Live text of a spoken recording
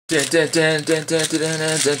Oh,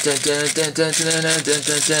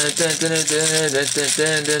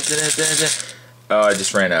 I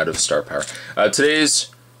just ran out of star power.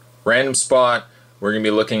 Today's random spot, we're going to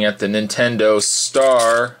be looking at the Nintendo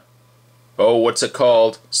Star. Oh, what's it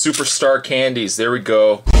called? Superstar Candies. There we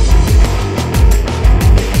go.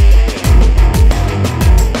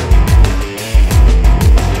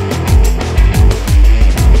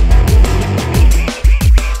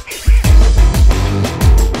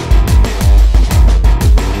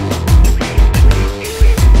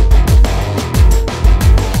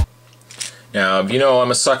 Now, you know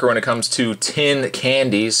I'm a sucker when it comes to tin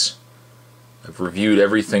candies. I've reviewed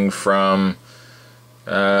everything from,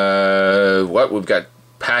 we've got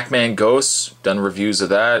Pac-Man Ghosts, done reviews of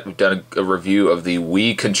that. We've done a review of the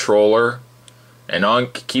Wii controller.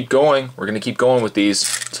 And keep going. We're going to keep going with these.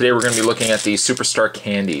 Today we're going to be looking at the Superstar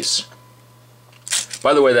Candies.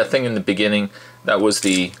 By the way, that thing in the beginning, that was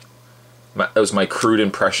my crude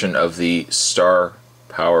impression of the star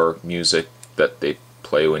power music that they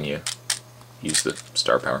play when you use the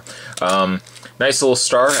star power. Nice little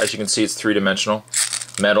star. As you can see, it's three-dimensional.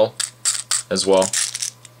 Metal as well.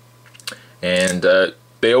 And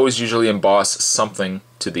they always usually emboss something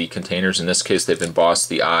to the containers. In this case, they've embossed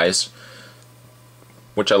the eyes,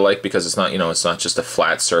 which I like because it's not, it's not just a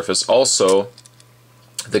flat surface. Also,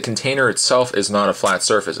 the container itself is not a flat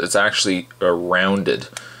surface. It's actually rounded.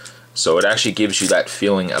 So it actually gives you that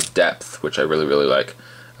feeling of depth, which I really, really like.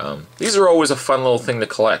 These are always a fun little thing to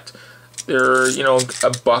collect. They're,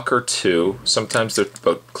 $1 or $2. Sometimes they're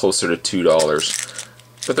about closer to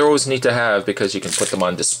 $2. But they're always neat to have because you can put them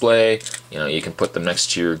on display. You can put them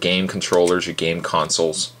next to your game controllers, your game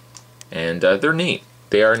consoles. And they're neat.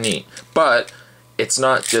 They are neat. But it's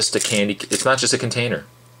not just a candy. It's not just a container.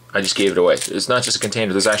 I just gave it away. It's not just a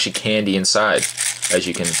container. There's actually candy inside, as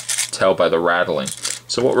you can tell by the rattling.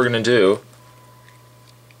 So what we're going to do,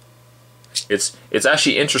 it's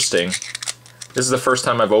actually interesting. This is the first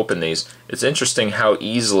time I've opened these. It's interesting how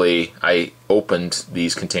easily I opened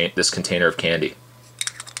this container of candy.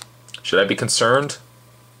 Should I be concerned?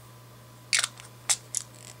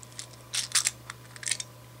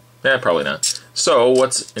 Nah, probably not. So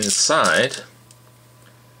what's inside?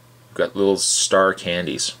 We've got little star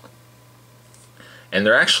candies. And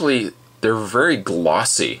they're very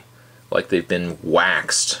glossy, like they've been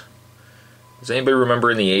waxed. Does anybody remember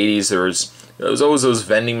in the 80s there was always those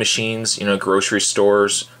vending machines, grocery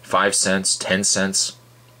stores, 5 cents, 10 cents,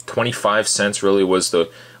 25 cents really was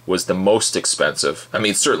the most expensive. I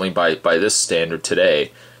mean, certainly by this standard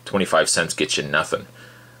today, 25 cents gets you nothing.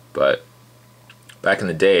 But back in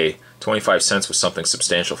the day, 25 cents was something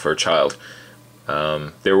substantial for a child.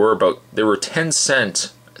 There were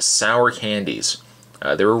 10-cent sour candies.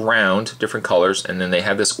 They were round, different colors, and then they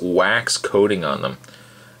had this wax coating on them.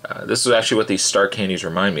 This is actually what these star candies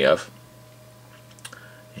remind me of.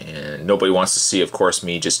 And nobody wants to see, of course,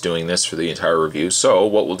 me just doing this for the entire review. So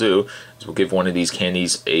what we'll do is we'll give one of these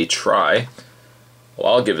candies a try.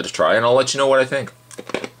 Well, I'll give it a try, and I'll let you know what I think.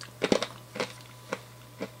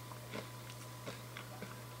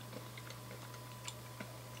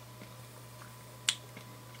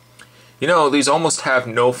 These almost have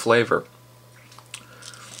no flavor.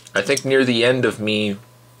 I think near the end of me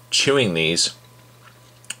chewing these,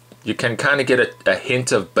 you can kind of get a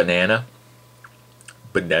hint of banana.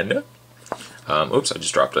 Banana? Oops, I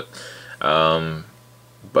just dropped it.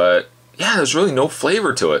 But yeah, there's really no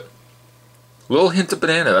flavor to it. Little hint of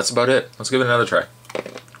banana, that's about it. Let's give it another try.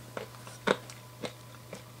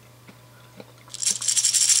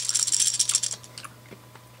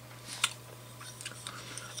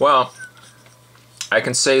 Well, I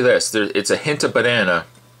can say this, it's a hint of banana,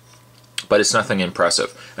 but it's nothing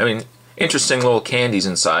impressive. I mean, interesting little candies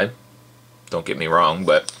inside, don't get me wrong,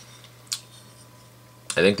 but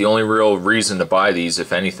I think the only real reason to buy these,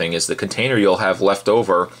 if anything, is the container you'll have left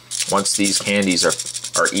over once these candies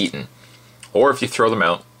are eaten. Or if you throw them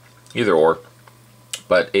out, either or.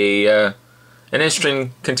 But an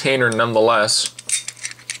interesting container nonetheless.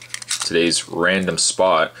 Today's random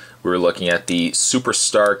spot, we were looking at the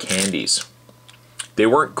Superstar Candies. They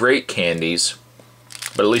weren't great candies,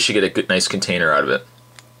 but at least you get a good, nice container out of it.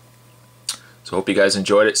 So hope you guys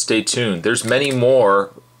enjoyed it. Stay tuned. There's many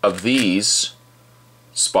more of these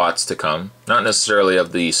spots to come. Not necessarily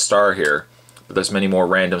of the star here, but there's many more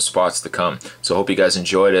random spots to come. So hope you guys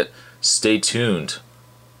enjoyed it. Stay tuned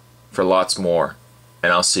for lots more.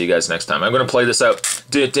 And I'll see you guys next time. I'm going to play this out.